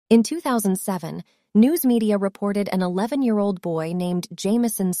In 2007, news media reported an 11-year-old boy named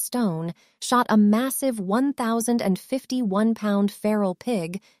Jamison Stone shot a massive 1,051-pound feral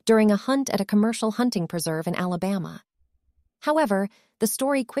pig during a hunt at a commercial hunting preserve in Alabama. However, the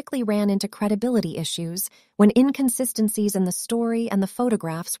story quickly ran into credibility issues when inconsistencies in the story and the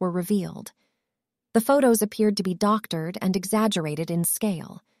photographs were revealed. The photos appeared to be doctored and exaggerated in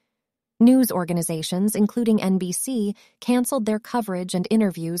scale. News organizations, including NBC, canceled their coverage and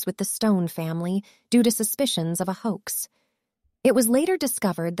interviews with the Stone family due to suspicions of a hoax. It was later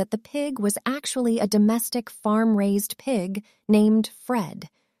discovered that the pig was actually a domestic farm-raised pig named Fred,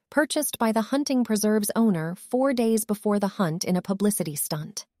 purchased by the hunting preserve's owner 4 days before the hunt in a publicity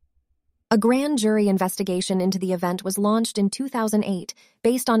stunt. A grand jury investigation into the event was launched in 2008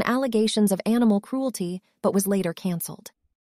 based on allegations of animal cruelty, but was later canceled.